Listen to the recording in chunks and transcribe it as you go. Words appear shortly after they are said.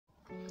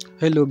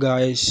Hello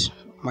guys,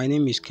 my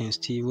name is Ken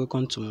Steve.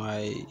 Welcome to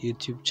my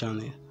YouTube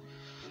channel.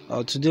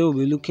 Today we'll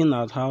be looking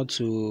at how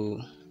to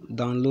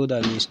download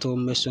and install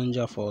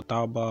Messenger for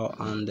Taobao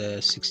and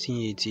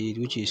 1688,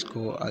 which is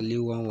called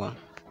ALIWANGWANG.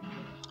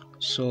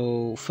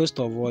 So first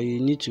of all,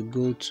 you need to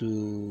go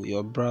to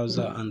your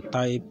browser and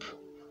type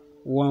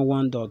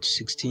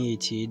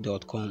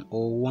 11.1688.com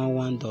or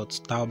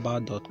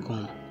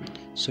 11.taobao.com.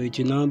 So it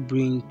will now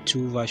bring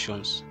two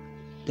versions.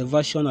 The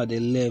version at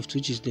the left,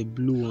 which is the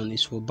blue one,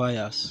 is for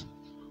buyers,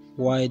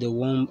 while the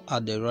one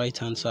at the right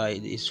hand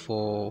side is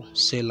for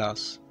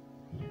sellers.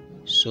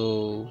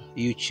 So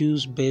you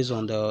choose based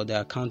on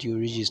the account you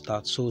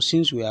registered. So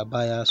since we are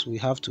buyers, we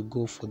have to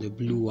go for the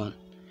blue one,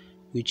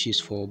 which is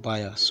for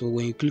buyers. So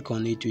when you click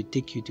on it, it will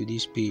take you to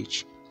this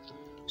page.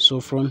 So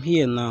from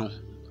here now,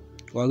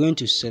 we're going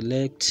to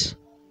select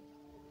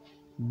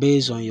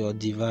based on your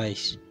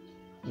device,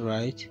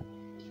 right?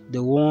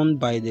 The one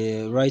by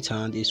the right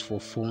hand is for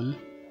phone,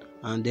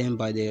 and then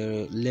by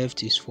the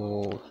left is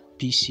for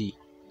PC.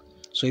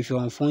 So if you're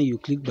on phone, you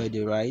click by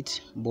the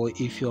right,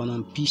 but if you're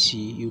on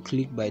PC, you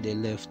click by the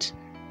left.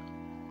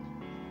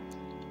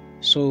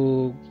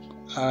 So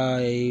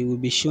I will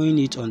be showing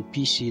it on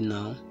PC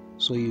now,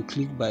 so you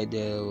click by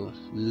the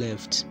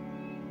left.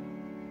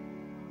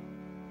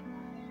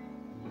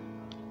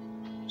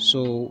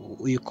 So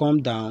you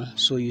come down,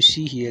 so you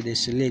see here they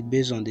select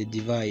based on the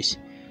device,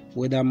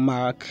 whether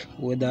Mac,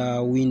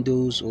 whether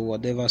Windows, or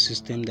whatever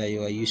system that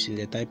you are using,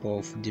 the type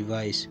of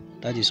device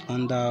that is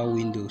under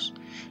Windows.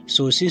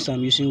 So since I'm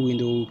using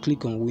Windows, we'll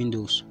click on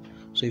Windows.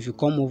 So if you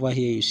come over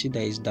here, you see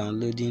that it's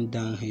downloading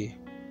down here.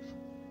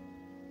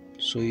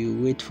 So you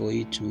wait for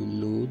it to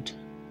load.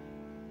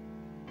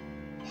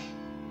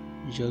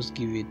 Just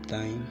give it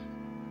time.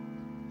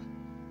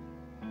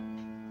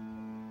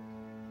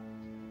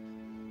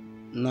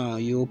 Now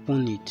you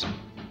open it.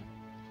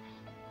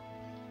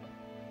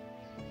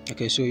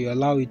 Okay, so you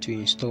allow it to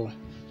install.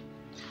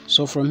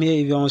 So from here,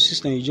 if you're on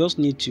system, you just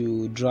need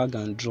to drag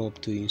and drop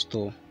to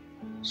install.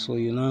 So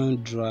you now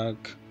drag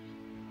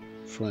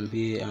from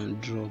here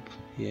and drop.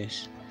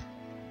 Yes.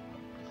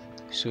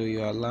 So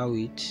you allow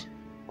it.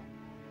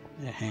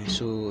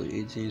 So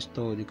it's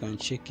installed. You can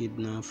check it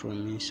now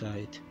from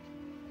inside.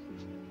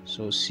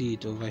 So see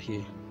it over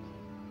here.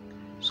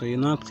 So you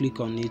now click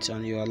on it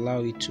and you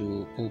allow it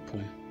to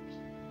open.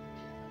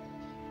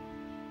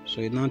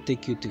 So it now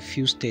take you to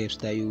few steps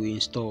that you will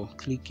install.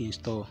 Click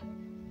install.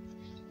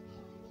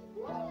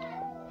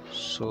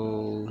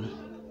 So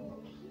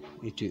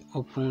it will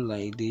open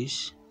like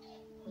this.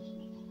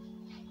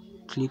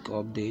 Click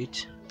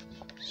update.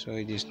 So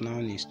it is now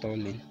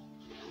installing.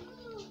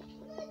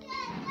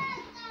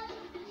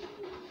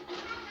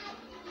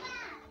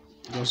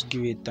 Just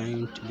give it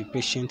time to be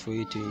patient for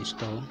it to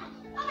install.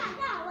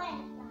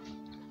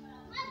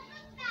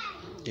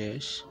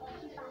 Yes.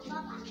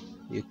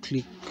 You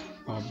click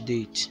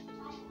update.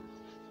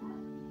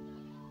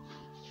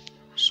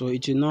 So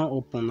it will now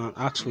open and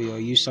ask for your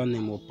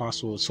username or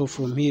password. So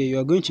from here, you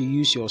are going to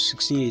use your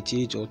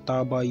 1688 or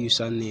Taobao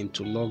username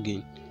to log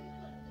in.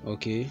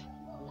 Okay,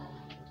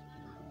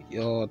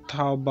 your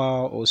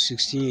Taobao or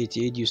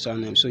 1688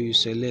 username. So you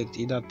select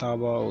either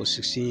Taobao or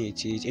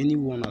 1688, any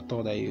one at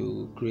all that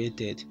you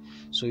created.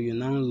 So you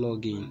now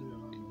log in,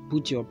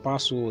 put your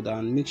password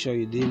and make sure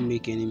you didn't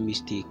make any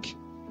mistake.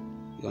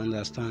 You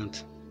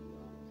understand?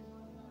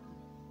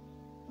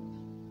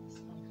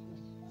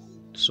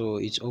 So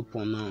it's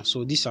open now.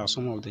 So these are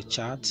some of the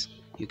charts.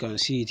 You can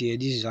see it here.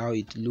 This is how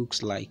it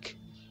looks like.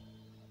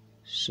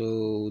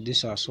 So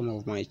these are some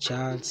of my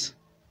charts.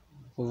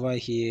 Over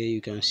here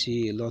you can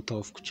see a lot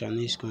of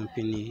Chinese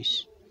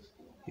companies.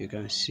 You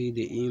can see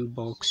the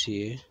inbox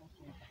here.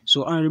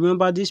 So, and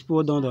remember, these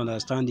people don't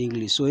understand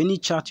English, so any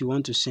chart you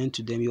want to send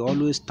to them, you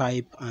always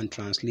type and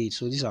translate.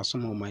 So these are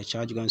some of my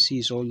charts. You can see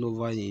it's all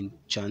over in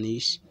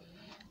Chinese.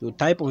 You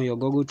type on your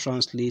Google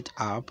Translate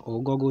app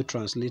or Google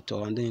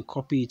Translator and then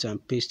copy it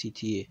and paste it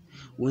here.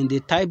 When they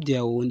type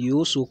their own, you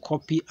also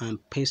copy and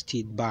paste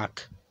it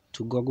back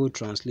to Google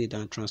Translate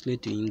and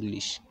translate to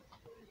English.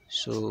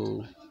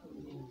 So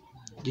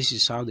this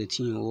is how the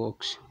thing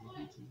works.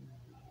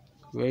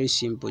 Very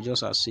simple,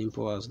 just as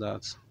simple as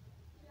that.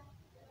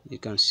 You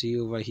can see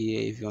over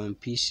here, if you're on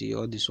PC,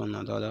 all this one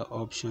and other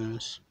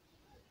options.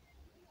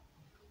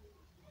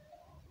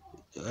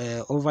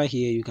 Over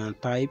here you can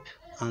type,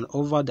 and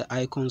over the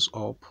icons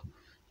up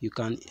you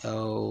can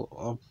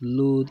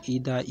upload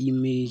either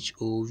image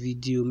or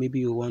video. Maybe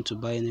you want to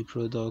buy any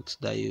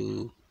product that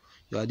you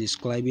are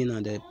describing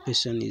and the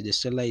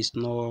seller is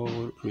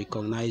not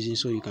recognizing,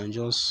 so you can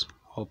just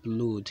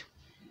upload.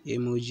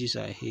 Emojis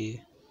are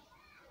here.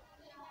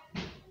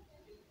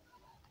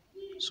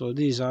 So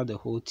this is how the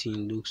whole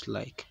thing looks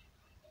like.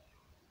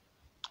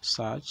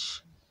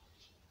 Search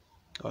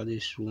all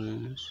these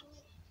ones.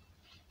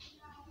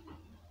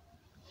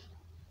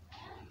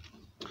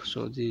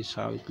 So this is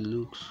how it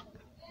looks.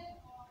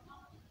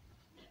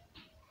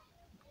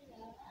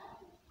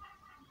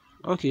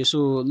 Okay, so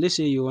let's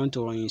say you want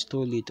to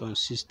install it on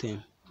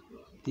system.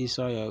 This is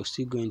how you're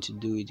still going to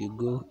do it. You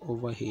go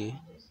over here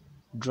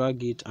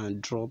drag it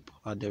and drop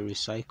at the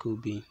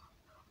recycle bin.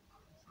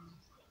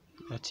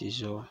 That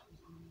is all.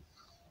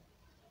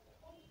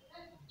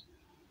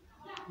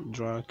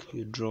 Drag,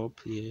 you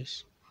drop,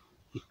 yes,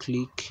 you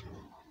click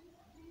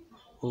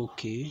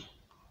OK.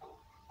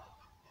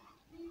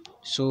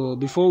 So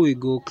before we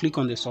go, click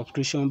on the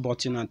subscription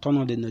button and turn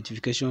on the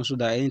notification so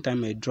that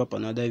anytime I drop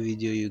another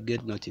video you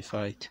get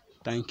notified.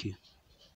 Thank you.